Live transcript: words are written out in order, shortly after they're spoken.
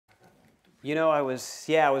I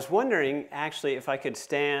was wondering actually if I could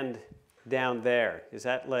stand down there. Is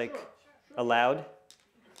that like allowed?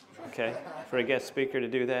 Okay, for a guest speaker to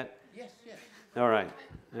do that? Yes, yes. All right,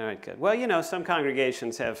 good. Well, some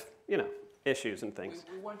congregations have, issues and things.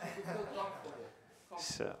 We want you to feel comfortable.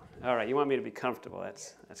 So, all right, you want me to be comfortable.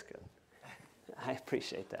 That's good. I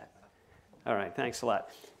appreciate that. All right, thanks a lot.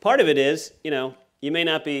 Part of it is, you may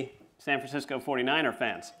not be San Francisco 49er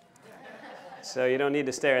fans. So you don't need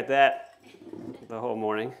to stare at that the whole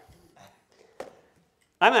morning.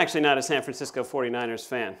 I'm actually not a San Francisco 49ers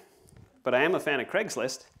fan, but I am a fan of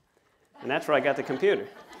Craigslist, and that's where I got the computer.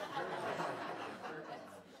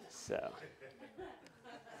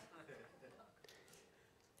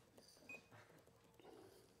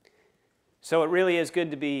 So it really is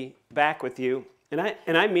good to be back with you, and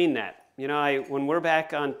I mean that. When we're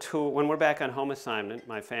back on tour, when we're back on home assignment,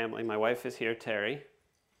 my family, my wife is here, Terry.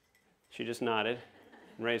 She just nodded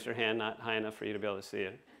and raised her hand, not high enough for you to be able to see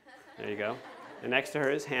it. There you go. And next to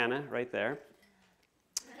her is Hannah, right there.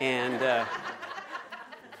 And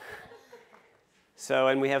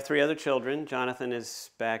and we have 3 other children. Jonathan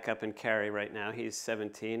is back up in Cary right now. He's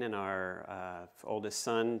 17, and our oldest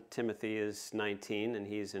son, Timothy, is 19, and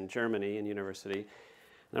he's in Germany in university.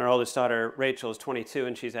 And our oldest daughter, Rachel, is 22,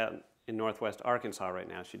 and she's out in Northwest Arkansas right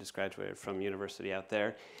now. She just graduated from university out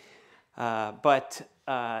there. But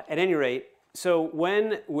at any rate, so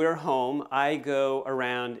when we're home, I go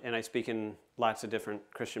around and I speak in lots of different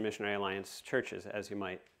Christian Missionary Alliance churches, as you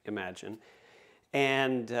might imagine.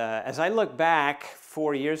 And as I look back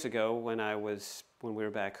 4 years ago when we were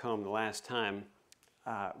back home the last time,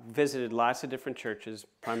 visited lots of different churches,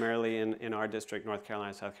 primarily in our district, North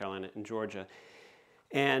Carolina, South Carolina, and Georgia.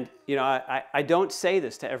 And, I don't say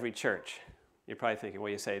this to every church. You're probably thinking,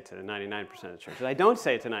 well, you say it to 99% of the churches. I don't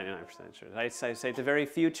say it to 99% of the churches. I say it to very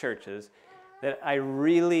few churches that I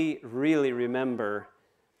really, really remember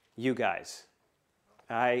you guys.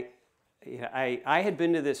 I had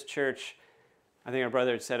been to this church. I think our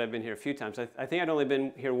brother had said I've been here a few times. I think I'd only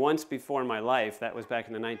been here once before in my life. That was back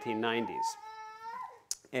in the 1990s.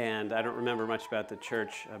 And I don't remember much about the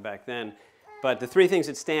church back then. But the 3 things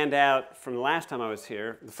that stand out from the last time I was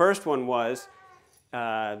here, the first one was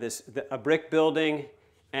a brick building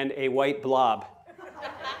and a white blob.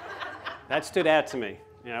 That stood out to me.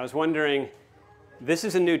 I was wondering, this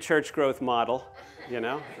is a new church growth model.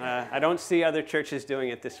 I don't see other churches doing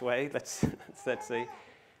it this way. Let's see.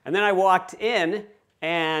 And then I walked in,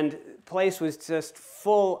 and the place was just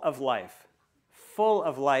full of life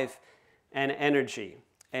and energy.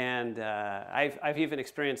 And I've even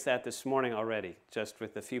experienced that this morning already, just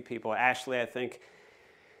with a few people. Ashley, I think,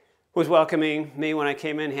 was welcoming me when I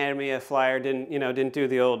came in, handed me a flyer, didn't do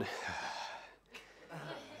the old,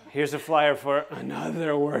 here's a flyer for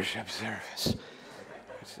another worship service.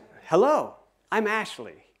 Hello, I'm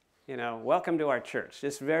Ashley. Welcome to our church.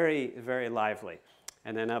 Just very, very lively.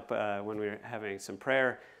 And then up when we were having some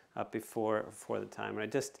prayer up before the time, and I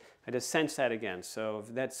just sensed that again. So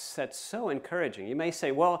that's so encouraging. You may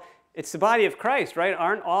say, well, it's the body of Christ, right?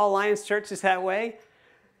 Aren't all Alliance churches that way?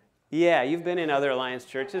 Yeah, you've been in other Alliance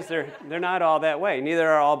churches. They're not all that way. Neither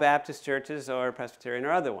are all Baptist churches or Presbyterian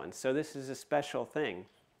or other ones. So this is a special thing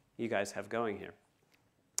you guys have going here.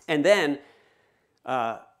 And then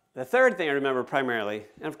the third thing I remember primarily,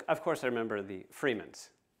 and of course I remember the Freemans,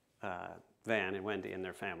 Van and Wendy and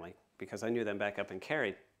their family, because I knew them back up in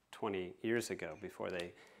Cary 20 years ago before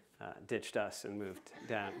they ditched us and moved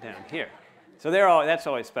down here. So that's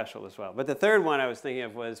always special as well. But the third one I was thinking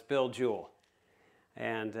of was Bill Jewell.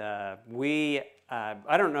 And I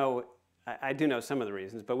don't know, I do know some of the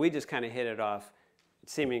reasons, but we just kind of hit it off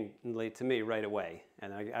seemingly to me right away.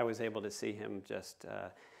 And I was able to see him just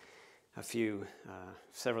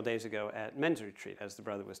several days ago at men's retreat, as the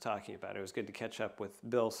brother was talking about. It was good to catch up with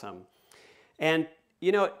Bill some. And,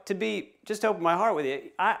 just to open my heart with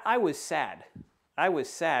you, I was sad. I was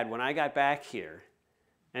sad when I got back here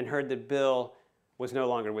and heard that Bill was no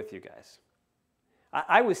longer with you guys.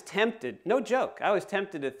 I was tempted, no joke, I was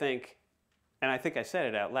tempted to think, and I think I said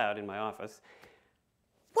it out loud in my office,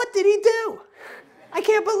 what did he do? I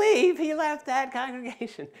can't believe he left that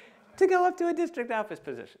congregation to go up to a district office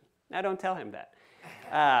position. Now, don't tell him that.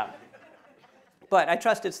 But I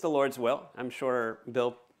trust it's the Lord's will. I'm sure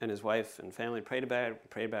Bill and his wife and family prayed about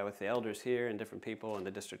it with the elders here and different people in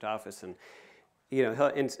the district office. And, he'll,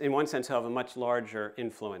 in one sense, he'll have a much larger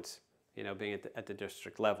influence, being at the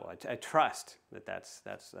district level. I trust that's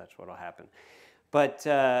what will happen. But,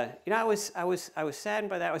 I was saddened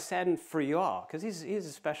by that. I was saddened for you all, because he's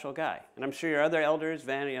a special guy. And I'm sure your other elders,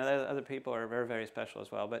 Van, other people are very, very special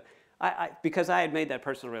as well. But because I had made that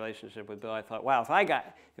personal relationship with Bill, I thought, wow, if I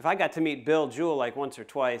got to meet Bill Jewell like once or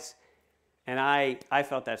twice, and I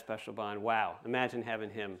felt that special bond, wow, imagine having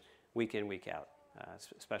him week in, week out,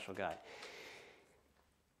 special guy.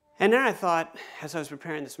 And then I thought, as I was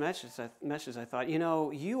preparing this message, I thought,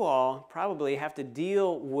 you all probably have to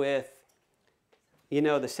deal with,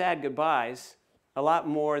 the sad goodbyes a lot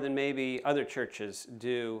more than maybe other churches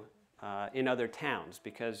do in other towns,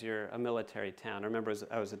 because you're a military town. I remember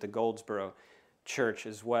I was at the Goldsboro Church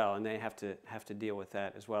as well, and they have to deal with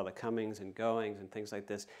that as well, the comings and goings and things like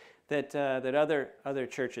this, that other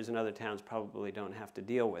churches in other towns probably don't have to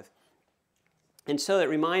deal with. And so that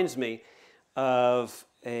reminds me of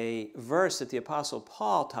a verse that the Apostle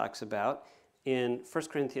Paul talks about in 1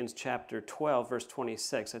 Corinthians chapter 12, verse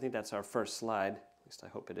 26. I think that's our first slide, at least I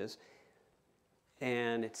hope it is.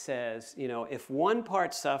 And it says, if one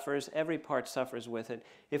part suffers, every part suffers with it.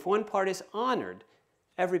 If one part is honored,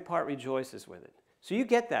 every part rejoices with it. So you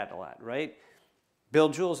get that a lot, right? Bill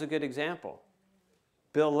Jewell's a good example.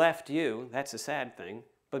 Bill left you, that's a sad thing,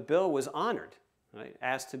 but Bill was honored, right?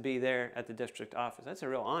 Asked to be there at the district office. That's a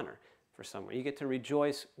real honor for someone. You get to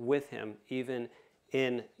rejoice with him even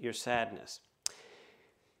in your sadness.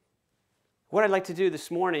 What I'd like to do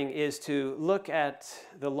this morning is to look at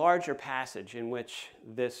the larger passage in which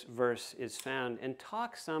this verse is found and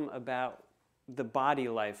talk some about the body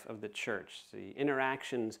life of the church, the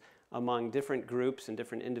interactions among different groups and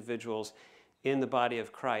different individuals in the body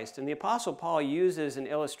of Christ. And the Apostle Paul uses an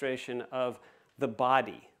illustration of the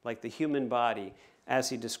body, like the human body, as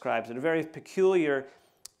he describes it, a very peculiar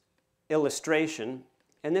illustration.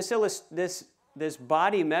 And this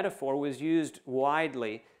body metaphor was used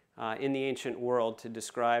widely in the ancient world to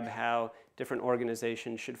describe how different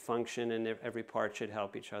organizations should function and every part should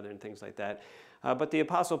help each other and things like that. But the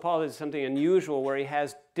Apostle Paul does something unusual where he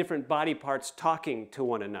has different body parts talking to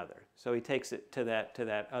one another. So he takes it to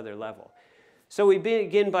that other level. So we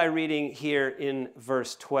begin by reading here in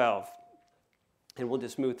verse 12. And we'll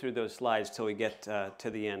just move through those slides till we get to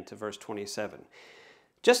the end, to verse 27.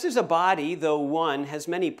 Just as a body, though one, has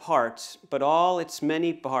many parts, but all its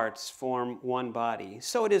many parts form one body,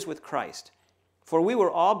 so it is with Christ. For we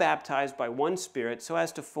were all baptized by one Spirit so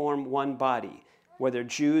as to form one body, whether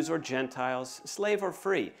Jews or Gentiles, slave or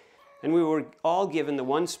free, and we were all given the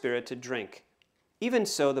one Spirit to drink. Even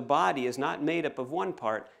so, the body is not made up of one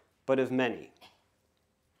part, but of many.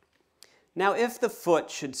 Now if the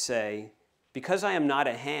foot should say, because I am not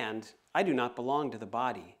a hand, I do not belong to the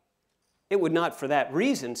body, it would not for that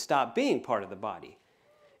reason stop being part of the body.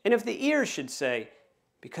 And if the ear should say,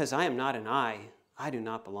 because I am not an eye, I do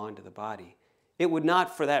not belong to the body, it would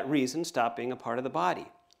not for that reason stop being a part of the body.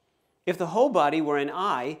 If the whole body were an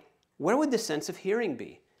eye, where would the sense of hearing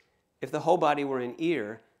be? If the whole body were an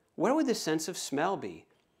ear, where would the sense of smell be?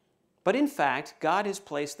 But in fact, God has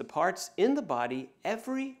placed the parts in the body,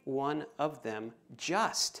 every one of them,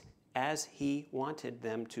 just as He wanted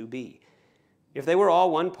them to be. If they were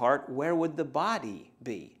all one part, where would the body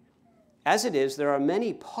be? As it is, there are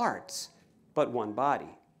many parts, but one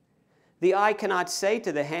body. The eye cannot say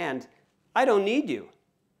to the hand, I don't need you.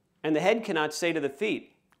 And the head cannot say to the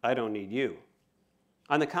feet, I don't need you.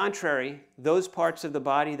 On the contrary, those parts of the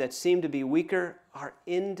body that seem to be weaker are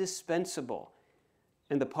indispensable.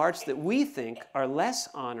 And the parts that we think are less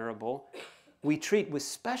honorable, we treat with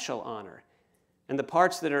special honor. And the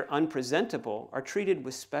parts that are unpresentable are treated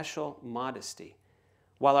with special modesty,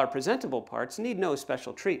 while our presentable parts need no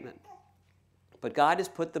special treatment. But God has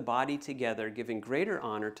put the body together, giving greater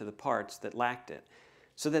honor to the parts that lacked it,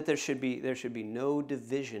 so that there should be no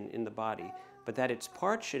division in the body, but that its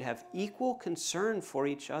parts should have equal concern for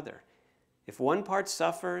each other. If one part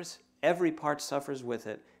suffers, every part suffers with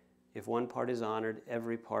it. If one part is honored,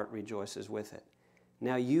 every part rejoices with it.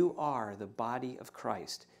 Now you are the body of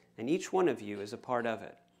Christ, and each one of you is a part of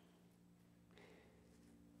it.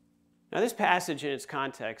 Now this passage in its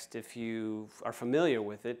context, if you are familiar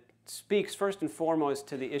with it, speaks first and foremost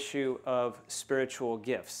to the issue of spiritual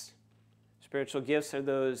gifts. Spiritual gifts are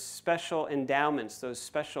those special endowments, those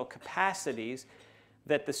special capacities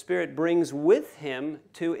that the Spirit brings with Him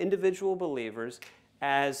to individual believers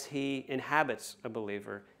as He inhabits a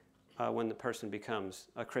believer when the person becomes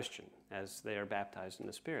a Christian, as they are baptized in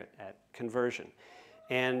the Spirit at conversion.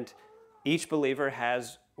 And each believer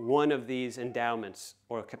has one of these endowments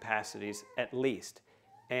or capacities at least.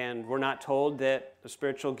 And we're not told that a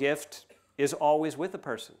spiritual gift is always with a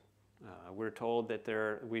person. We're told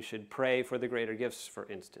that we should pray for the greater gifts, for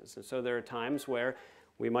instance. And so there are times where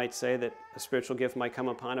we might say that a spiritual gift might come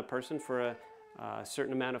upon a person for a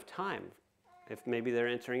certain amount of time, if maybe they're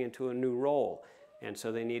entering into a new role. And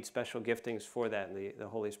so they need special giftings for that, and the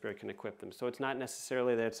Holy Spirit can equip them. So it's not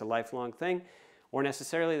necessarily that it's a lifelong thing, or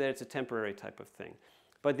necessarily that it's a temporary type of thing.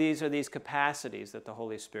 But these are these capacities that the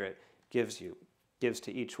Holy Spirit gives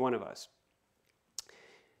to each one of us.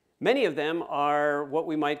 Many of them are what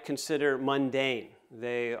we might consider mundane.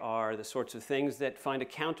 They are the sorts of things that find a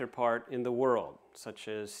counterpart in the world, such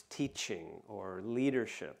as teaching or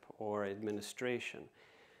leadership or administration.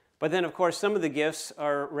 But then, of course, some of the gifts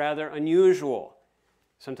are rather unusual.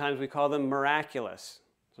 Sometimes we call them miraculous.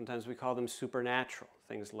 Sometimes we call them supernatural,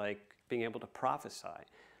 things like being able to prophesy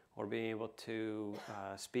or being able to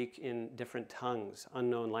speak in different tongues,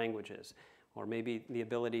 unknown languages, or maybe the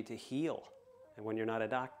ability to heal and when you're not a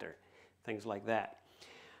doctor, things like that.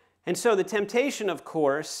 And so the temptation, of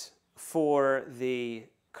course, for the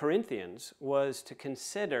Corinthians was to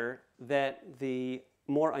consider that the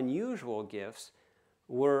more unusual gifts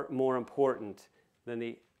were more important than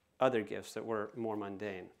the other gifts that were more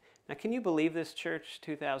mundane. Now, can you believe this church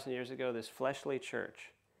 2,000 years ago, this fleshly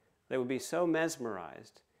church, that would be so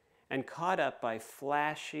mesmerized and caught up by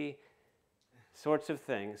flashy sorts of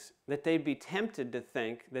things that they'd be tempted to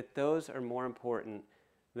think that those are more important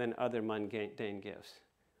than other mundane gifts?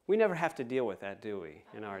 We never have to deal with that, do we,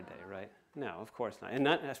 in our day, right? No, of course not. And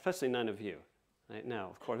especially none of you. Right? No,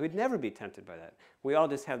 of course. We'd never be tempted by that. We all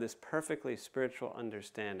just have this perfectly spiritual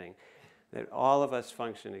understanding that all of us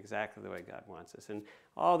function exactly the way God wants us. And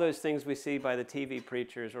all those things we see by the TV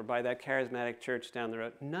preachers or by that charismatic church down the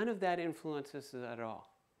road, none of that influences us at all.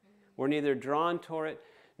 We're neither drawn toward it,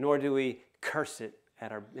 nor do we curse it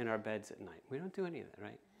in our beds at night. We don't do any of that,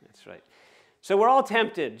 right? That's right. So we're all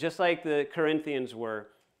tempted, just like the Corinthians were,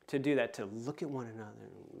 to do that, to look at one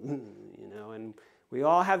another, and we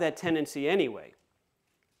all have that tendency anyway.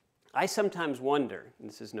 I sometimes wonder, and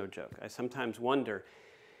this is no joke, I sometimes wonder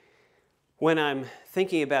when I'm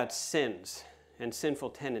thinking about sins and sinful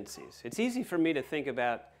tendencies. It's easy for me to think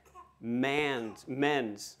about men's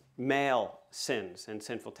male sins and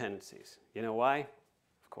sinful tendencies. You know why?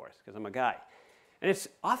 Of course, because I'm a guy. And it's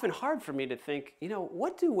often hard for me to think,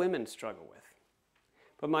 what do women struggle with?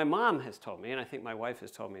 But my mom has told me, and I think my wife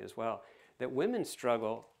has told me as well, that women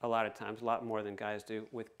struggle a lot of times, a lot more than guys do,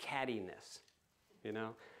 with cattiness.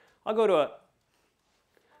 I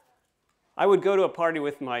would go to a party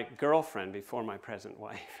with my girlfriend before my present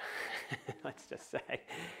wife, let's just say.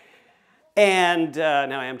 And,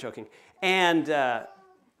 no, I am joking. And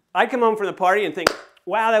I'd come home from the party and think,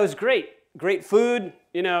 wow, that was great. Great food,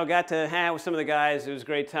 got to hang out with some of the guys. It was a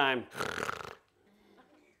great time.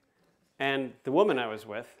 And the woman I was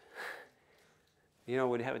with,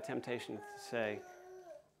 would have a temptation to say,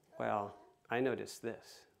 well, I noticed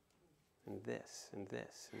this, and this, and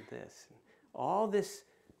this, and this. And all this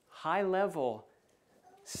high-level,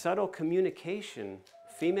 subtle communication,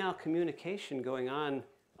 female communication going on,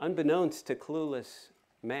 unbeknownst to clueless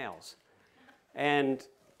males. And,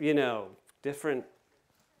 different,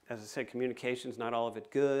 as I said, communications, not all of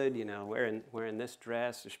it good, wearing this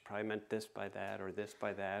dress, she probably meant this by that, or this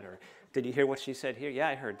by that, or did you hear what she said here? Yeah,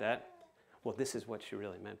 I heard that. Well, this is what she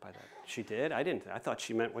really meant by that. She did? I didn't. I thought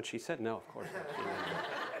she meant what she said. No, of course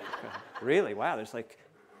not. Really? Wow, there's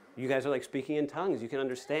you guys are speaking in tongues. You can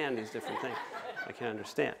understand these different things. I can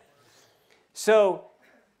understand. So,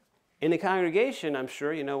 in the congregation, I'm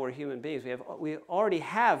sure, we're human beings. We already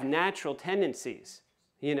have natural tendencies,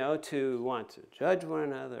 to want to judge one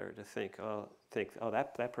another, to think,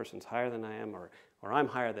 that person's higher than I am, or I'm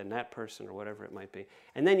higher than that person, or whatever it might be.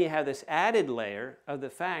 And then you have this added layer of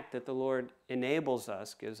the fact that the Lord enables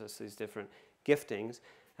us, gives us these different giftings,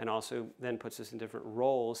 and also then puts us in different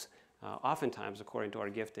roles, oftentimes according to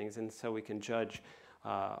our giftings, and so we can judge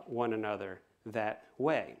one another that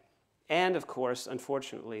way. And, of course,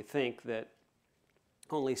 unfortunately, think that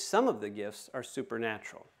only some of the gifts are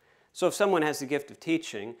supernatural. So if someone has the gift of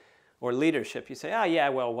teaching or leadership, you say, yeah,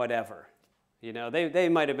 well, whatever. They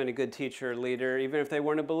might have been a good teacher or leader, even if they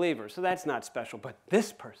weren't a believer. So that's not special. But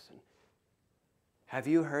this person, have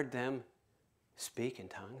you heard them speak in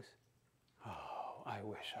tongues? Oh, I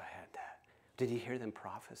wish I had that. Did you hear them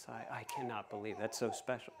prophesy? I cannot believe that's so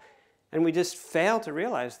special. And we just fail to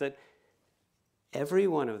realize that every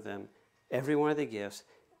one of them, every one of the gifts,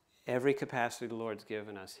 every capacity the Lord's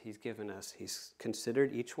given us, He's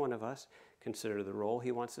considered each one of us, considered the role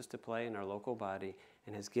He wants us to play in our local body,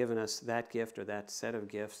 and has given us that gift or that set of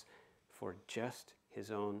gifts for just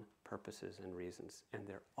His own purposes and reasons. And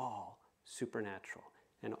they're all supernatural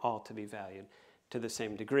and all to be valued to the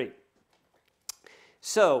same degree.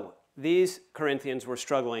 So these Corinthians were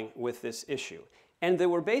struggling with this issue. And there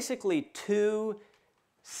were basically two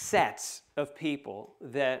sets of people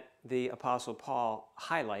that the Apostle Paul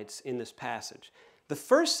highlights in this passage. the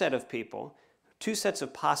first set of people, two sets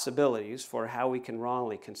of possibilities for how we can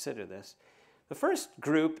wrongly consider this. The first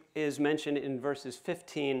group is mentioned in verses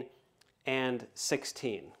 15 and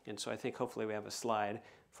 16. And so I think hopefully we have a slide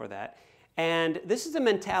for that. And this is the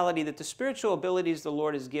mentality that the spiritual abilities the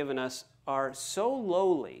Lord has given us are so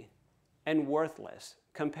lowly and worthless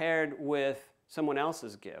compared with someone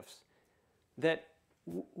else's gifts that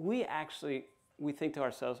we think to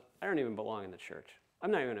ourselves, I don't even belong in the church. I'm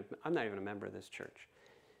not even a member of this church.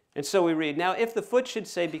 And so we read, now if the foot should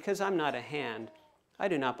say, because I'm not a hand, I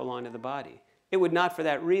do not belong to the body, it would not for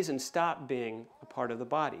that reason stop being a part of the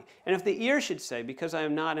body. And if the ear should say, because I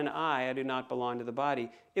am not an eye, I do not belong to the body,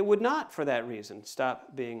 it would not for that reason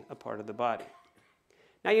stop being a part of the body.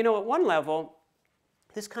 Now, you know, at one level,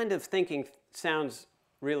 this kind of thinking sounds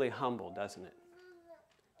really humble, doesn't it?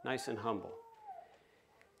 Nice and humble.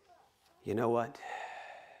 You know what?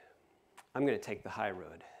 I'm going to take the high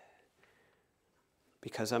road.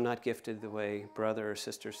 Because I'm not gifted the way brother or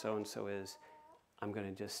sister so-and-so is, I'm going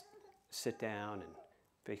to just sit down and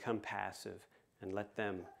become passive and let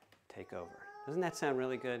them take over. Doesn't that sound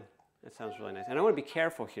really good? That sounds really nice. And I want to be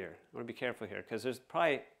careful here. Because there's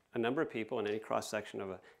probably a number of people in any cross-section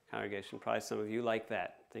of a congregation, probably some of you like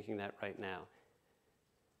that, thinking that right now.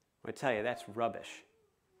 I tell you, that's rubbish.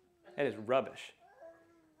 That is rubbish.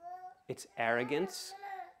 It's arrogance.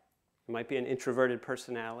 It might be an introverted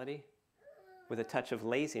personality with a touch of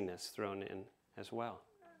laziness thrown in as well.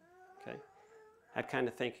 Okay? That kind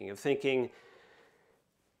of thinking,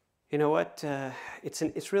 you know what,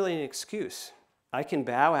 it's really an excuse. I can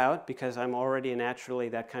bow out because I'm already naturally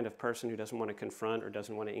that kind of person who doesn't want to confront or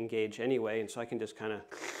doesn't want to engage anyway, and so I can just kind of,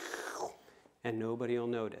 and nobody will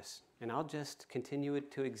notice. And I'll just continue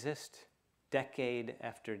to exist decade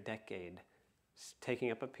after decade,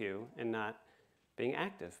 taking up a pew and not being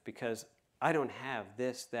active because I don't have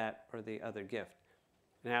this, that, or the other gift.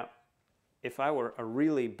 Now, if I were a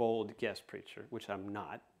really bold guest preacher, which I'm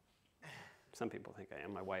not, some people think I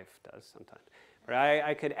am, my wife does sometimes, or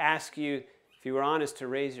I could ask you, if you were honest, to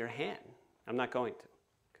raise your hand. I'm not going to,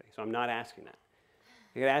 okay? So I'm not asking that.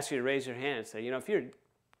 I could ask you to raise your hand and say, you know, if you're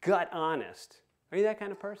gut honest, are you that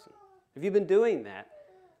kind of person? Have you been doing that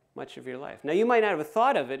much of your life? Now, you might not have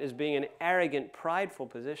thought of it as being an arrogant, prideful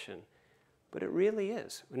position, but it really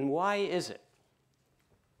is. And why is it?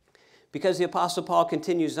 Because the Apostle Paul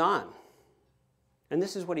continues on. And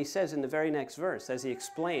this is what he says in the very next verse as he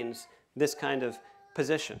explains this kind of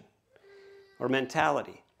position or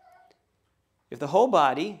mentality. If the whole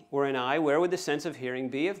body were an eye, where would the sense of hearing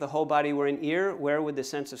be? If the whole body were an ear, where would the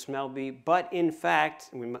sense of smell be? But in fact,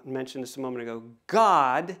 and we mentioned this a moment ago,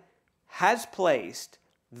 God has placed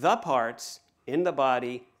the parts in the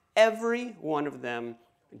body, every one of them,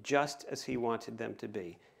 just as he wanted them to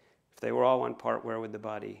be. If they were all one part, where would the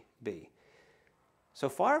body be? So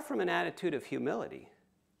far from an attitude of humility,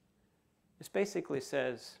 this basically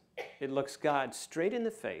says, it looks God straight in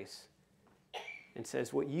the face and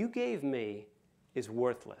says, what you gave me is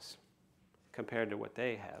worthless compared to what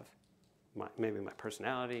they have. Maybe my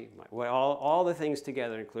personality, all the things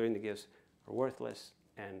together, including the gifts, are worthless,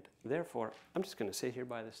 and therefore, I'm just going to sit here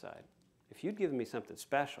by the side. If you'd given me something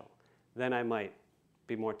special, then I might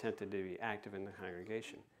be more tempted to be active in the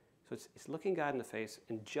congregation. So it's looking God in the face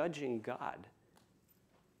and judging God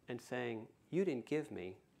and saying, you didn't give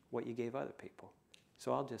me what you gave other people,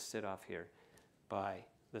 so I'll just sit off here by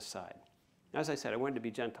the side. As I said, I wanted to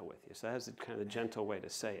be gentle with you, so that's kind of the gentle way to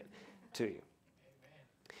say it to you.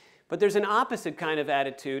 But there's an opposite kind of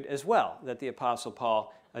attitude as well that the Apostle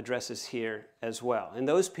Paul addresses here as well. And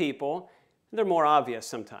those people, they're more obvious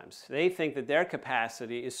sometimes. They think that their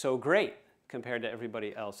capacity is so great compared to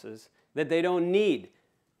everybody else's that they don't need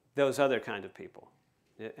those other kind of people.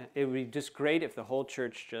 It would be just great if the whole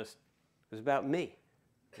church just was about me.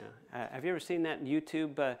 Have you ever seen that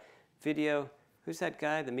YouTube video? Who's that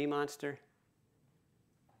guy, the Me Monster?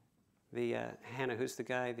 Hannah, who's the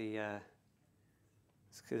guy, the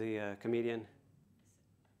comedian?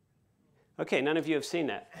 Okay, none of you have seen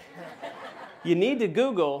that. You need to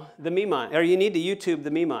Google the Me Monster, or you need to YouTube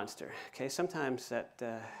the Me Monster. Okay, sometimes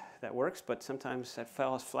that works, but sometimes that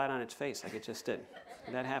falls flat on its face like it just did.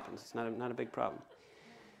 That happens. It's not a big problem.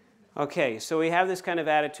 Okay, so we have this kind of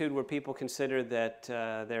attitude where people consider that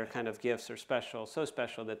their kind of gifts are special, so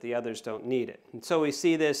special that the others don't need it. And so we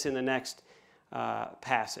see this in the next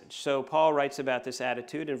passage. So Paul writes about this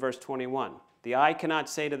attitude in verse 21. The eye cannot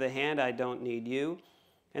say to the hand, I don't need you,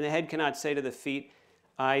 and the head cannot say to the feet,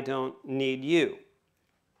 I don't need you.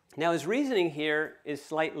 Now his reasoning here is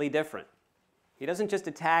slightly different. He doesn't just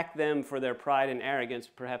attack them for their pride and arrogance,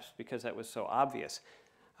 perhaps because that was so obvious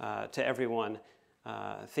to everyone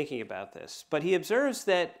thinking about this. But he observes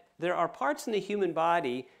that there are parts in the human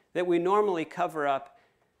body that we normally cover up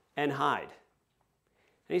and hide.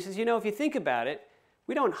 And he says, you know, if you think about it,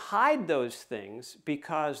 we don't hide those things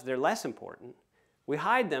because they're less important. We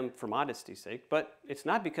hide them for modesty's sake, but it's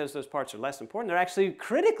not because those parts are less important. They're actually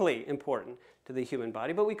critically important to the human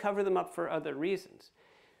body, but we cover them up for other reasons.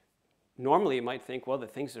 Normally, you might think, well, the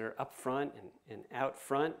things that are up front and out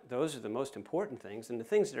front, those are the most important things, and the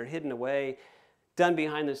things that are hidden away, done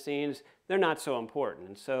behind the scenes, they're not so important,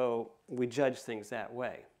 and so we judge things that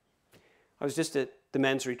way. I was just at the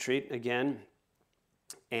men's retreat again,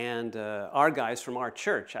 and our guys from our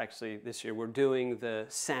church, actually, this year, were doing the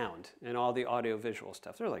sound and all the audio-visual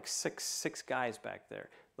stuff. There were like six guys back there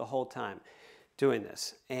the whole time doing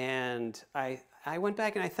this. And I went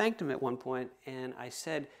back and I thanked them at one point, and I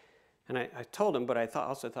said, and I told them, but I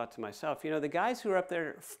also thought to myself, you know, the guys who are up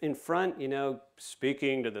there in front, you know,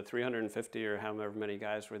 speaking to the 350 or however many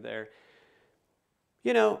guys were there,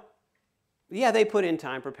 you know, yeah, they put in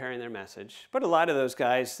time preparing their message, but a lot of those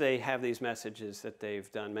guys, they have these messages that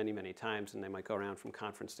they've done many, many times, and they might go around from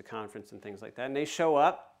conference to conference and things like that, and they show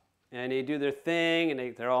up, and they do their thing,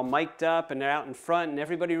 and they're all mic'd up, and they're out in front, and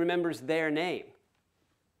everybody remembers their name.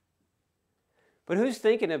 But who's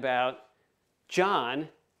thinking about John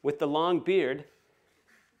with the long beard,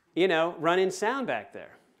 you know, running sound back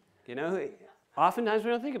there? You know, oftentimes we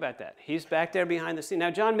don't think about that. He's back there behind the scenes. Now,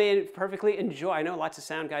 John may perfectly enjoy, I know lots of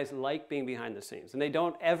sound guys like being behind the scenes, and they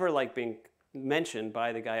don't ever like being mentioned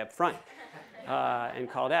by the guy up front and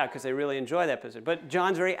called out because they really enjoy that position. But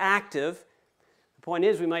John's very active. The point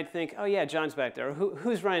is, we might think, oh yeah, John's back there.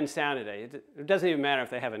 Who's running sound today? It doesn't even matter if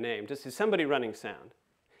they have a name. Just is somebody running sound.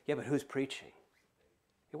 Yeah, but who's preaching?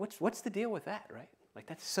 What's the deal with that, right? Like,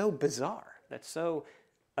 that's so bizarre. That's so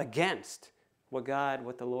against what God,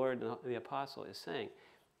 what the Lord, and the apostle is saying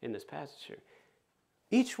in this passage here.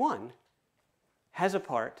 Each one has a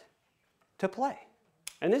part to play.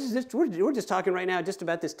 And this is just, we're just talking right now just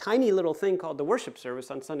about this tiny little thing called the worship service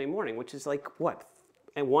on Sunday morning, which is like, what,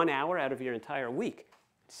 and 1 hour out of your entire week.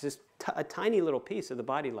 It's just a tiny little piece of the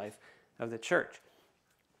body life of the church.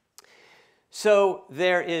 So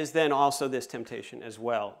there is then also this temptation as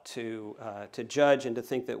well to judge and to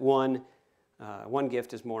think that one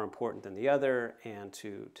gift is more important than the other, and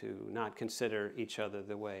to not consider each other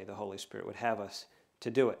the way the Holy Spirit would have us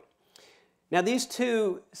to do it. Now these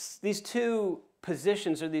two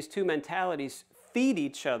positions or these two mentalities feed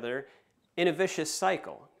each other in a vicious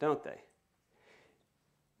cycle, don't they?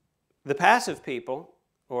 The passive people,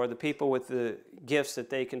 or the people with the gifts that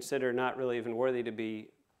they consider not really even worthy to be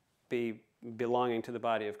belonging to the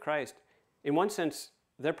body of Christ, in one sense,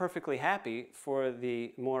 they're perfectly happy for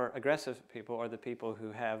the more aggressive people, or the people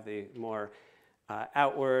who have the more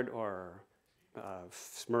outward or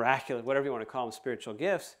miraculous, whatever you want to call them, spiritual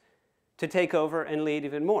gifts, to take over and lead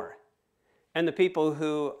even more. And the people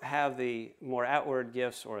who have the more outward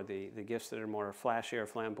gifts, or the gifts that are more flashy or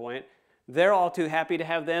flamboyant, they're all too happy to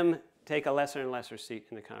have them take a lesser and lesser seat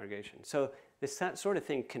in the congregation. So this sort of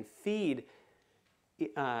thing can feed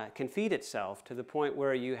itself to the point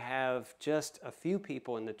where you have just a few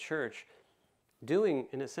people in the church doing,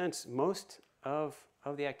 in a sense, most of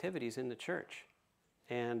the activities in the church.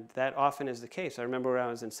 And that often is the case. I remember when I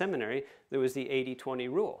was in seminary, there was the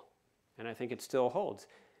 80-20 rule, and I think it still holds.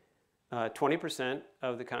 20%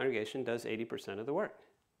 of the congregation does 80% of the work.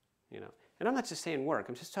 You know, and I'm not just saying work.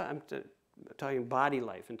 I'm just talking body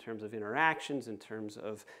life in terms of interactions, in terms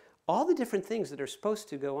of all the different things that are supposed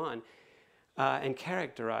to go on and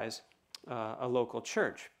characterize a local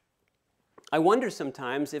church. I wonder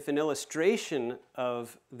sometimes if an illustration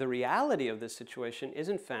of the reality of this situation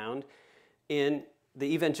isn't found in the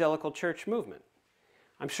evangelical church movement.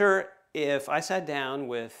 I'm sure if I sat down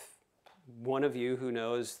with one of you who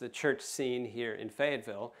knows the church scene here in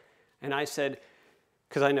Fayetteville, and I said,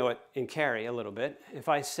 because I know it in Cary a little bit, if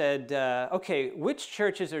I said, okay, which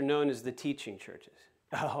churches are known as the teaching churches?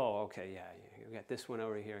 Oh, okay, yeah, you got this one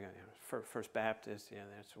over here, First Baptist, yeah,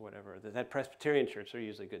 that's whatever. That Presbyterian church, they're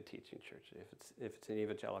usually good teaching churches if it's an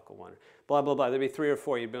evangelical one. Blah, blah, blah. There'd be 3 or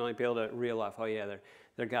 4 you'd only be able to reel off, oh yeah,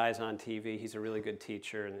 they're guys on TV, he's a really good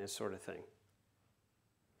teacher, and this sort of thing.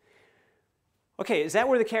 Okay, is that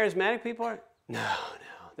where the charismatic people are? No,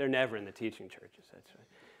 they're never in the teaching churches, that's right.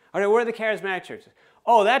 All right, where are the charismatic churches?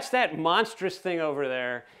 Oh, that's that monstrous thing over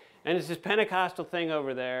there, and it's this Pentecostal thing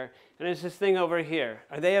over there, and it's this thing over here.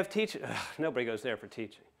 Are they have teaching? Nobody goes there for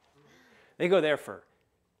teaching. They go there for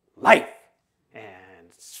life and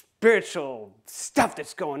spiritual stuff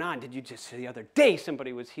that's going on. Did you just see the other day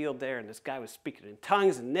somebody was healed there, and this guy was speaking in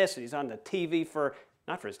tongues and this, and he's on the TV for,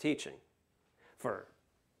 not for his teaching, for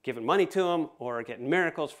giving money to them or getting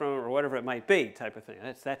miracles from them or whatever it might be type of thing.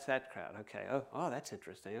 That's that crowd. Okay. Oh, that's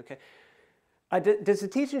interesting. Okay. Does the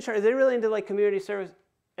teaching church, are they really into like community service?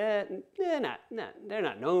 They're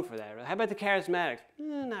not known for that. How about the charismatics?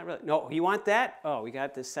 Not really. No, you want that? Oh, we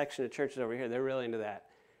got this section of churches over here. They're really into that.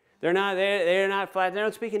 They're not flat. They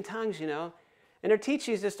don't speak in tongues, you know. And their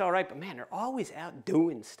teaching is just all right, but man, they're always out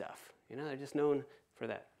doing stuff. You know, they're just known for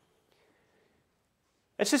that.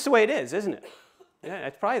 It's just the way it is, isn't it? Yeah,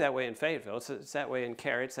 it's probably that way in Fayetteville. It's that way in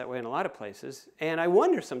Cary. It's that way in a lot of places. And I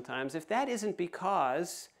wonder sometimes if that isn't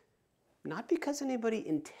because, not because anybody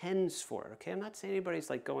intends for it, okay? I'm not saying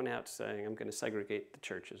anybody's like going out saying, I'm going to segregate the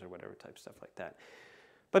churches or whatever type of stuff like that.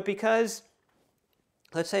 But because,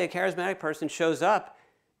 let's say a charismatic person shows up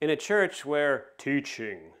in a church where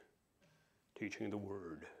teaching the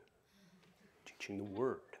word, okay?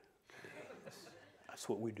 That's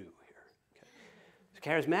what we do here. Okay? So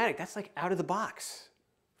charismatic, that's like out of the box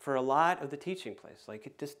for a lot of the teaching place. Like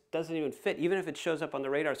it just doesn't even fit. Even if it shows up on the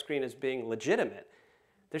radar screen as being legitimate,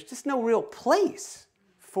 there's just no real place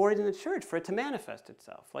for it in the church, for it to manifest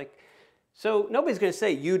itself. Like, so nobody's going to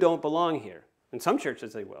say, you don't belong here. In some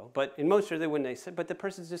churches they will, but in most churches they wouldn't. They say, but the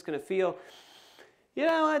person's just going to feel, you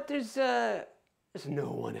know what, there's no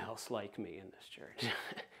one else like me in this church.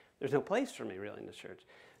 There's no place for me really in this church.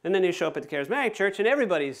 And then you show up at the charismatic church and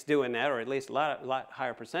everybody's doing that, or at least a lot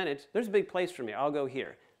higher percentage. There's a big place for me. I'll go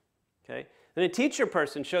here. Okay? Then a teacher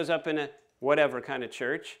person shows up in a whatever kind of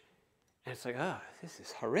church, and it's like, oh, this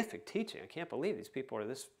is horrific teaching. I can't believe these people are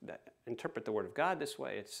that interpret the Word of God this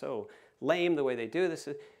way. It's so lame the way they do this.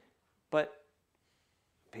 But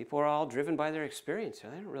people are all driven by their experience. They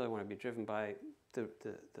don't really want to be driven by the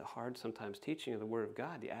hard sometimes teaching of the Word of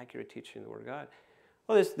God, the accurate teaching of the Word of God.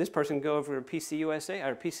 Well, this person can go over to PCUSA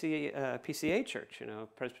or PCA Church, you know,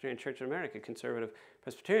 Presbyterian Church in America, conservative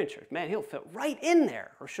Presbyterian church. Man, he'll fit right in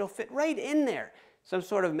there, or she'll fit right in there. Some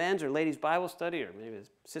sort of men's or ladies' Bible study, or maybe an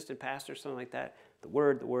assistant pastor, something like that. The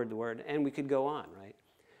Word, and we could go on, right?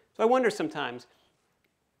 So I wonder sometimes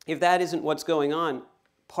if that isn't what's going on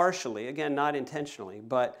partially, again, not intentionally,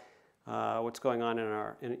 but what's going on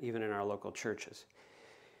even in our local churches.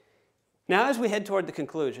 Now, as we head toward the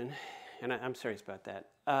conclusion, and I'm serious about that,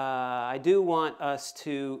 I do want us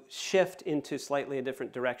to shift into slightly a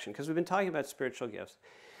different direction, because we've been talking about spiritual gifts.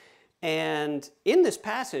 And in this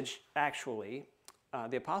passage, actually,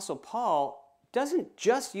 the Apostle Paul doesn't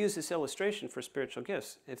just use this illustration for spiritual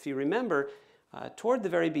gifts. If you remember, toward the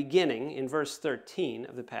very beginning, in verse 13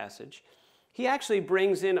 of the passage, he actually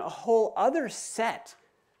brings in a whole other set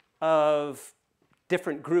of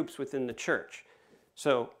different groups within the church.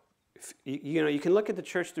 So, you can look at the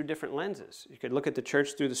church through different lenses. You could look at the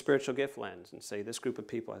church through the spiritual gift lens and say, this group of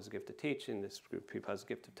people has a gift of teaching, this group of people has a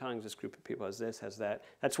gift of tongues, this group of people has this, has that.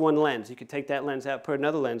 That's one lens. You could take that lens out, put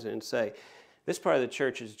another lens in and say, this part of the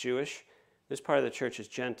church is Jewish, this part of the church is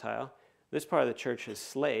Gentile, this part of the church is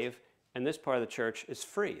slave, and this part of the church is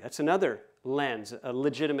free. That's another lens, a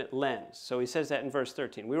legitimate lens. So he says that in verse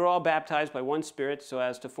 13. We were all baptized by one Spirit so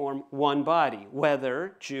as to form one body,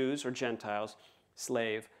 whether Jews or Gentiles,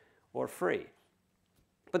 slave or free.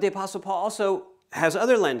 But the Apostle Paul also has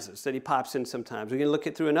other lenses that he pops in sometimes. We can look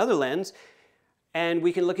at through another lens, and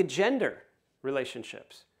we can look at gender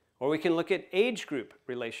relationships, or we can look at age group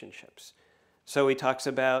relationships. So he talks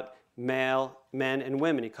about male men and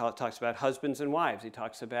women. He talks about husbands and wives. He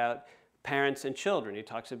talks about parents and children. He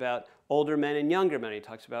talks about older men and younger men. He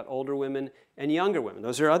talks about older women and younger women.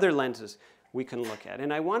 Those are other lenses we can look at.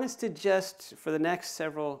 And I want us to just, for the next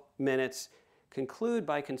several minutes, conclude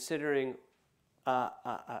by considering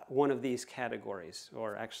one of these categories,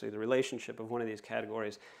 or actually the relationship of one of these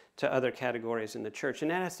categories to other categories in the church.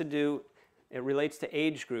 And that has to do, it relates to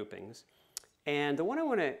age groupings. And the one I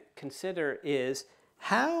want to consider is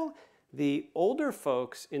how the older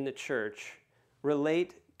folks in the church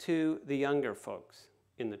relate to the younger folks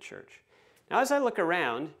in the church. Now, as I look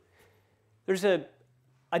around, there's a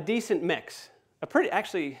decent mix.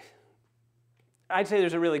 I'd say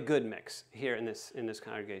there's a really good mix here in this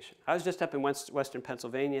congregation. I was just up in western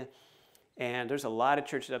Pennsylvania, and there's a lot of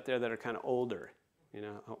churches up there that are kind of older, you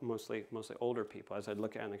know, mostly older people as I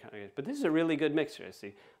look at in the congregation. But this is a really good mix here. I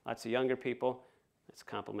see lots of younger people. That's a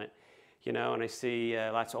compliment. You know, and I see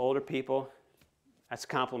lots of older people. That's a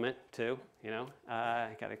compliment too. You know,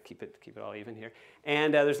 I got to keep it all even here.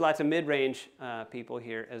 And there's lots of mid-range people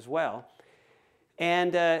here as well.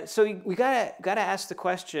 And so we got to ask the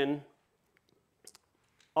question: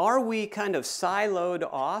 are we kind of siloed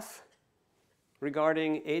off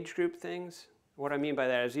regarding age group things? What I mean by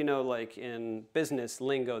that is, you know, like in business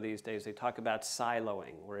lingo these days, they talk about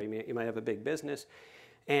siloing, where you might have a big business,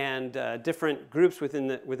 And different groups within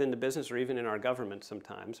the business or even in our government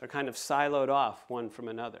sometimes are kind of siloed off one from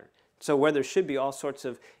another. So where there should be all sorts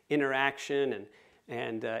of interaction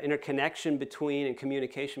and interconnection between and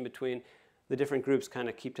communication between, the different groups kind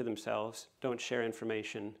of keep to themselves, don't share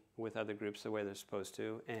information with other groups the way they're supposed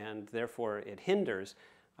to, and therefore it hinders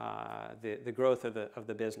the growth of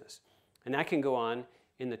the business. And that can go on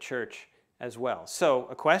in the church as well. So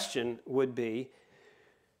a question would be,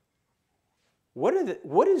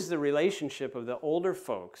 what is the relationship of the older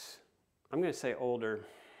folks? I'm going to say older.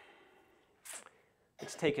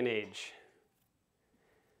 Let's take an age.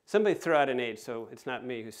 Somebody throw out an age so it's not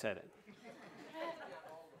me who said it.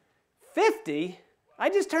 50? I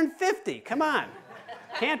just turned 50. Come on.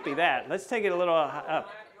 Can't be that. Let's take it a little up.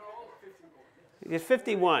 You're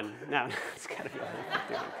 51. No, it's got to be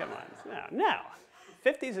 51. Come on. No.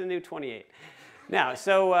 50 is a new 28. Now,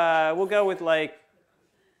 so we'll go with like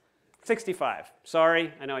 65.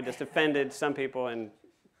 Sorry, I know I just offended some people, and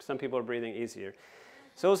some people are breathing easier.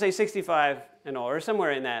 So we'll say 65 and older, or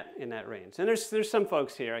somewhere in that range. And there's some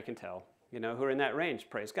folks here, I can tell, who are in that range.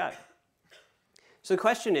 Praise God. So the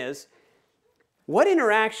question is, what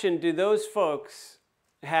interaction do those folks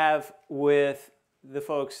have with the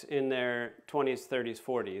folks in their 20s, 30s,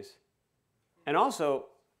 40s? And also,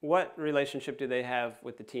 what relationship do they have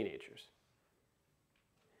with the teenagers?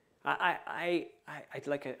 I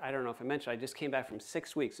don't know if I mentioned, I just came back from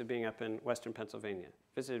 6 weeks of being up in Western Pennsylvania.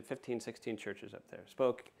 Visited 15, 16 churches up there.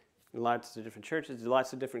 Spoke in lots of different churches,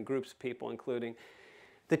 lots of different groups of people, including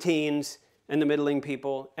the teens and the middling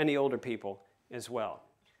people and the older people as well.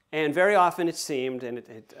 And very often it seemed, and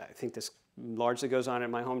I think this largely goes on at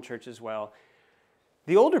my home church as well,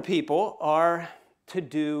 the older people are to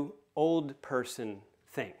do old person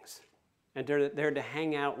things. And they're to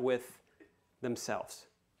hang out with themselves.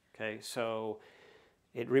 Okay, so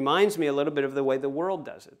it reminds me a little bit of the way the world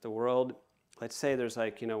does it. The world, let's say there's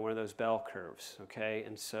like, one of those bell curves, okay?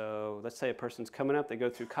 And so let's say a person's coming up, they go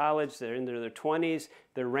through college, they're in their 20s,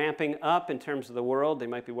 they're ramping up in terms of the world. They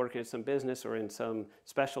might be working in some business or in some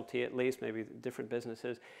specialty at least, maybe different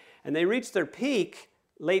businesses. And they reach their peak,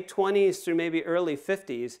 late 20s through maybe early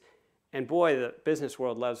 50s, and boy, the business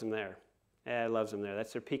world loves them there. Yeah, it loves them there.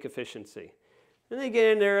 That's their peak efficiency. Then they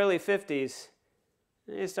get in their early 50s,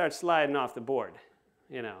 and they start sliding off the board,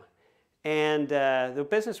 And the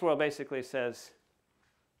business world basically says,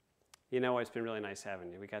 it's been really nice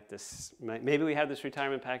having you. We got this, maybe we have this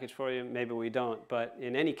retirement package for you, maybe we don't. But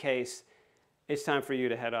in any case, it's time for you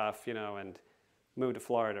to head off, and move to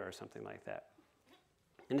Florida or something like that.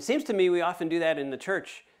 And it seems to me we often do that in the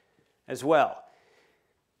church as well.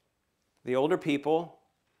 The older people,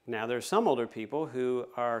 now there's some older people who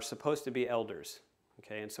are supposed to be elders.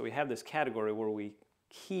 Okay, and so we have this category where we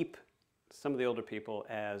keep some of the older people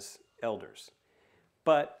as elders.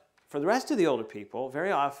 But for the rest of the older people,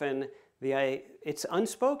 very often it's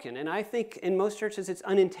unspoken, and I think in most churches it's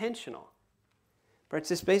unintentional. But it's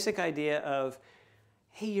this basic idea of,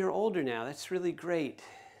 hey, you're older now, that's really great.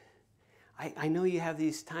 I know you have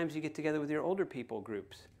these times you get together with your older people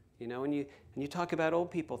groups, and you talk about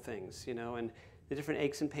old people things, and the different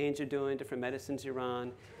aches and pains you're doing, different medicines you're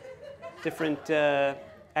on, different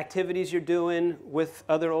activities you're doing with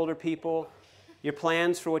other older people, your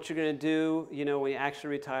plans for what you're going to do, when you actually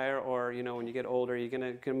retire, or, when you get older, you're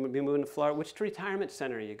going to be moving to Florida. Which retirement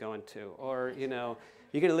center are you going to? Or, you're going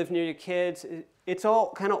to live near your kids. It's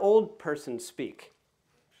all kind of old person speak.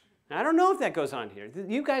 Now, I don't know if that goes on here.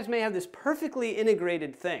 You guys may have this perfectly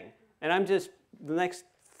integrated thing, and the next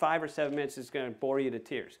 5 or 7 minutes is going to bore you to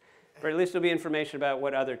tears. But at least there'll be information about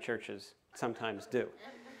what other churches sometimes do.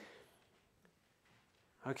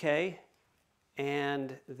 Okay?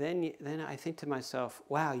 And then I think to myself,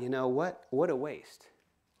 wow, what a waste.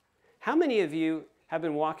 How many of you have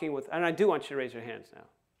been walking with, and I do want you to raise your hands now.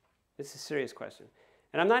 It's a serious question.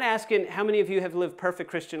 And I'm not asking how many of you have lived perfect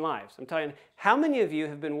Christian lives. I'm telling you, how many of you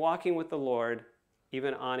have been walking with the Lord,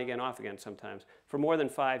 even on again, off again sometimes, for more than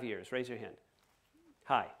 5 years? Raise your hand.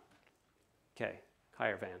 Hi. Okay.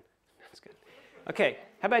 Higher, Van. That's good. Okay.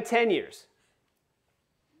 How about 10 years?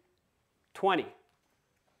 20.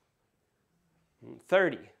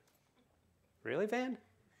 30. Really, Van?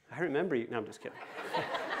 I remember you. No, I'm just kidding.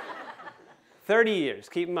 30 years.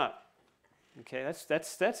 Keep them up. Okay,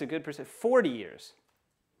 that's a good percent. 40 years.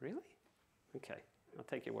 Really? Okay, I'll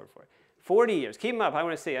take your word for it. 40 years. Keep them up. I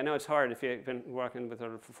want to see. I know it's hard if you've been walking with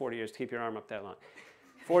her for 40 years to keep your arm up that long.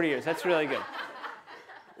 40 years. That's really good.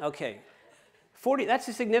 Okay. 40, that's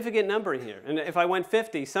a significant number here. And if I went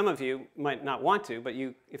 50, some of you might not want to, but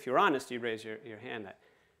if you're honest, you'd raise your hand.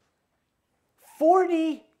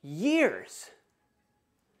 40 years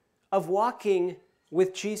of walking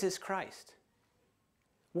with Jesus Christ.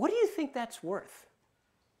 What do you think that's worth?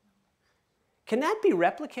 Can that be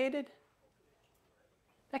replicated?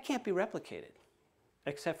 That can't be replicated,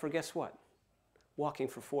 except for, guess what? Walking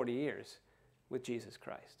for 40 years with Jesus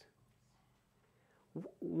Christ.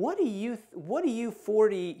 What do you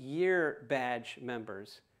 40-year badge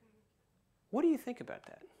members, what do you think about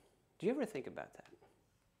that? Do you ever think about that?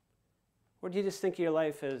 Or do you just think of your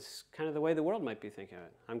life as kind of the way the world might be thinking of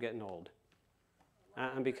it? I'm getting old.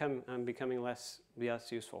 I'm becoming less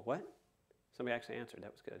useful. What? Somebody actually answered.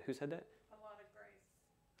 That was good. Who said that?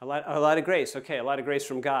 A lot of grace. Okay, a lot of grace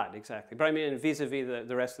from God, exactly. But I mean vis-a-vis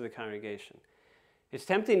the rest of the congregation. It's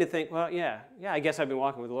tempting to think, well, yeah, I guess I've been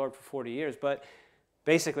walking with the Lord for 40 years, but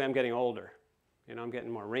basically I'm getting older. You know, I'm getting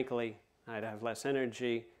more wrinkly. I'd have less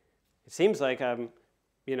energy. It seems like I'm,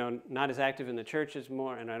 not as active in the church as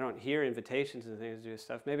more, and I don't hear invitations and things to do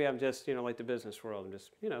stuff. Maybe I'm just, like the business world. I'm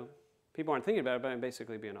just, people aren't thinking about it, but I'm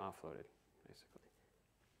basically being offloaded, basically.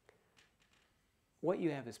 What you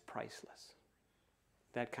have is priceless.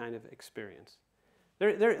 That kind of experience.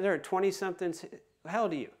 There are 20-somethings. How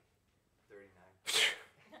old are you? 39.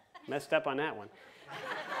 Messed up on that one.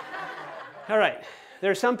 All right.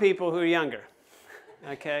 There are some people who are younger.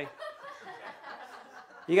 Okay?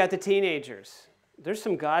 You got the teenagers. There's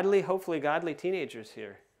some hopefully godly teenagers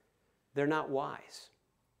here. They're not wise.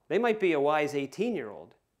 They might be a wise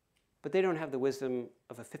 18-year-old, but they don't have the wisdom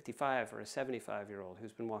of a 55 or a 75-year-old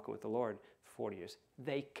who's been walking with the Lord for 40 years.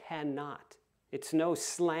 They cannot. It's no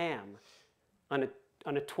slam on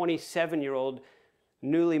a 27-year-old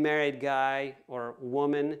newly married guy or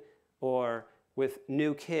woman or with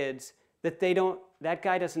new kids that that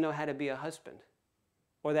guy doesn't know how to be a husband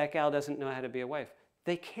or that gal doesn't know how to be a wife.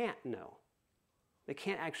 They can't know. They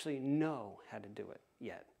can't actually know how to do it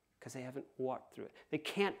yet because they haven't walked through it. They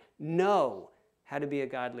can't know how to be a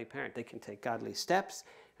godly parent. They can take godly steps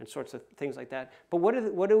and sorts of things like that. But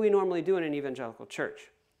what do we normally do in an evangelical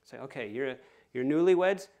church? Say, okay, you're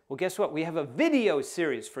newlyweds. Well, guess what? We have a video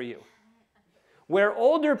series for you where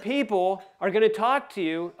older people are going to talk to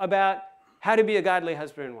you about how to be a godly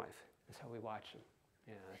husband and wife. That's how we watch them.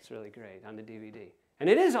 Yeah, that's really great on the DVD. And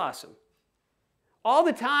it is awesome. All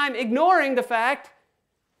the time ignoring the fact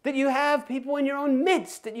that you have people in your own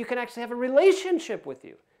midst that you can actually have a relationship with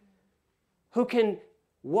you, who can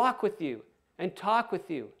walk with you and talk with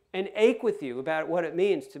you and ache with you about what it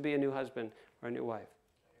means to be a new husband or a new wife.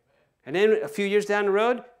 And then a few years down the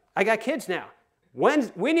road, I got kids now.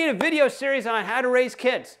 We need a video series on how to raise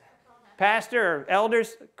kids. Pastor or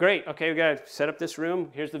elders, great. Okay, we got to set up this room.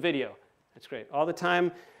 Here's the video. That's great. All the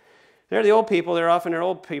time, they're the old people. They're off in their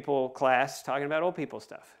old people class talking about old people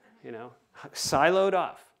stuff, siloed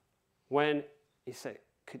off. When you say,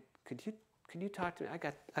 could you talk to me?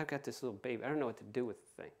 I've got this little baby. I don't know what to do with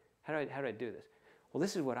the thing. How do I do this? Well,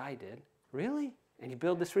 this is what I did. Really? And you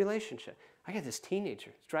build this relationship. I got this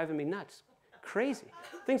teenager. It's driving me nuts. Crazy.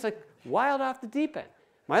 Things like wild off the deep end.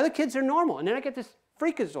 My other kids are normal. And then I get this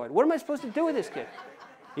freakazoid. What am I supposed to do with this kid?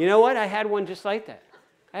 You know what? I had one just like that.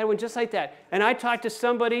 And I talked to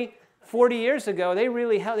somebody 40 years ago.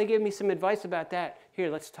 They gave me some advice about that. Here,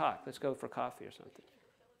 let's talk. Let's go for coffee or something.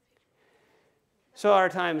 So our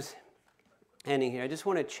time's ending here. I just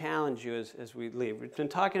want to challenge you as we leave. We've been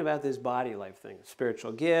talking about this body life thing,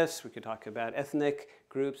 spiritual gifts. We could talk about ethnic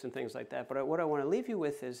groups and things like that. But what I want to leave you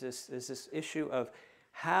with is this issue of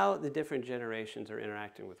how the different generations are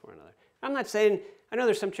interacting with one another. I'm not saying, I know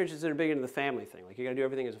there's some churches that are big into the family thing. Like you got to do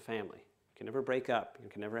everything as a family. You can never break up. You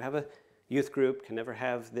can never have a youth group. Can never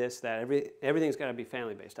have this, that. Everything's got to be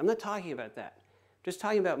family based. I'm not talking about that. I'm just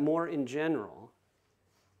talking about more in general.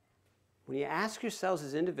 When you ask yourselves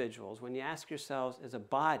as individuals, when you ask yourselves as a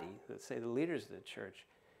body, let's say the leaders of the church,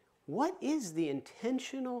 what is the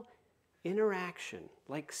intentional interaction,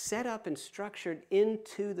 like set up and structured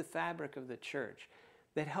into the fabric of the church,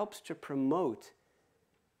 that helps to promote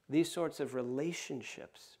these sorts of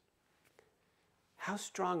relationships? How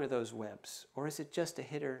strong are those webs? Or is it just a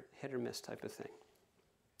hit or miss type of thing?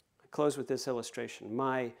 I close with this illustration.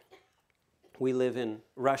 We live in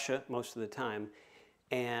Russia most of the time,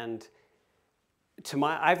 and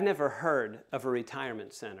I've never heard of a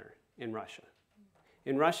retirement center in Russia.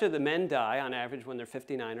 In Russia, the men die on average when they're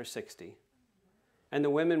 59 or 60, and the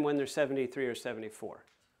women when they're 73 or 74.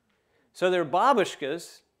 So there are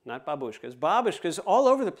babushkas, not babushkas, babushkas all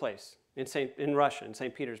over the place in Russia, in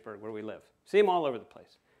St. Petersburg, where we live. See them all over the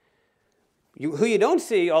place. Who you don't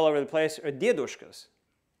see all over the place are dedushkas.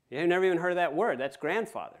 You've never even heard of that word. That's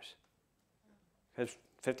grandfathers. Because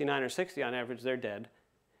 59 or 60 on average, they're dead.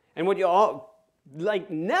 And what you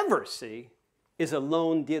never see is a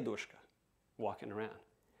lone dedushka walking around.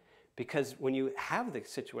 Because when you have the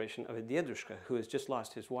situation of a Diedushka who has just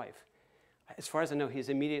lost his wife, as far as I know, he's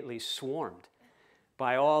immediately swarmed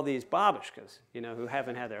by all these babushkas, who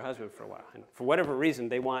haven't had their husband for a while. And for whatever reason,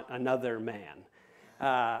 they want another man.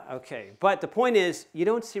 Okay, but the point is, you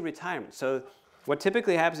don't see retirement. So what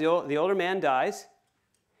typically happens, the older man dies,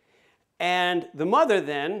 and the mother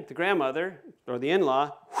then, the grandmother, or the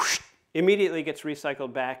in-law, immediately gets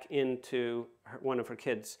recycled back into one of her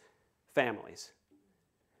kids' families.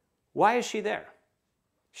 Why is she there?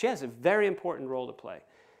 She has a very important role to play.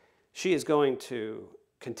 She is going to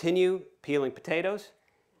continue peeling potatoes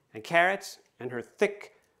and carrots, and her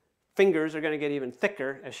thick fingers are going to get even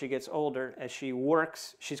thicker as she gets older. As she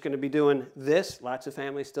works, she's going to be doing this. Lots of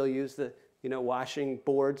families still use the, washing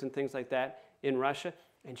boards and things like that in Russia.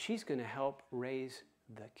 And she's going to help raise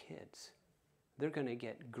the kids. They're going to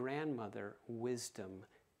get grandmother wisdom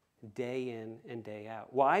day in and day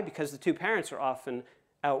out. Why? Because the two parents are often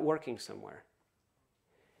out working somewhere.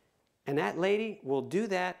 And that lady will do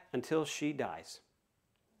that until she dies.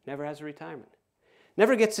 Never has a retirement.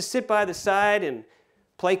 Never gets to sit by the side and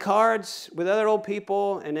play cards with other old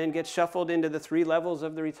people and then get shuffled into the 3 levels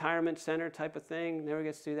of the retirement center type of thing. Never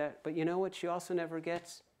gets to do that. But you know what she also never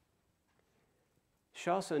gets? She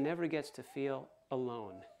also never gets to feel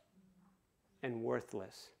alone and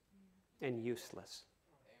worthless and useless.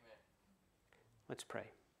 Amen. Let's pray.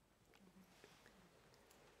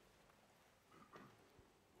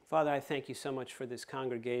 Father, I thank you so much for this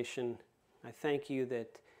congregation. I thank you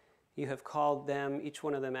that you have called them, each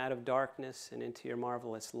one of them, out of darkness and into your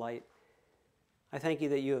marvelous light. I thank you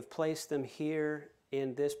that you have placed them here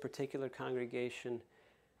in this particular congregation.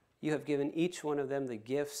 You have given each one of them the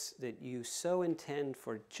gifts that you so intend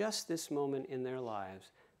for just this moment in their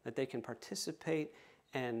lives, that they can participate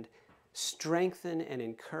and strengthen and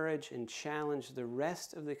encourage and challenge the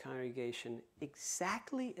rest of the congregation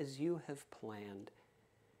exactly as you have planned.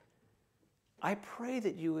 I pray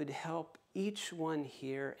that you would help each one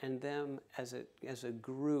here and them as a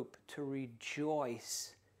group to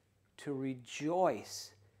rejoice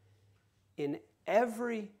in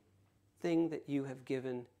everything that you have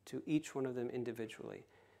given to each one of them individually.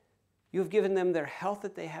 You have given them their health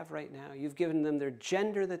that they have right now. You've given them their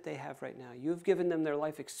gender that they have right now. You've given them their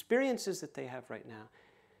life experiences that they have right now.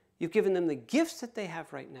 You've given them the gifts that they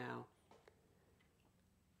have right now.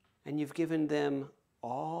 And you've given them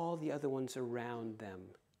all the other ones around them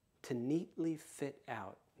to neatly fit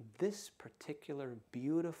out this particular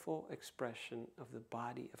beautiful expression of the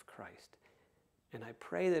body of Christ. And I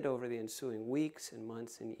pray that over the ensuing weeks and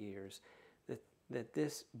months and years, that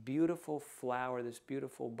this beautiful flower, this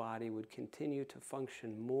beautiful body would continue to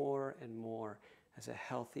function more and more as a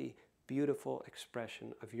healthy, beautiful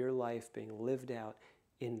expression of your life being lived out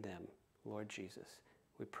in them, Lord Jesus.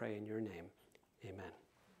 We pray in your name. Amen.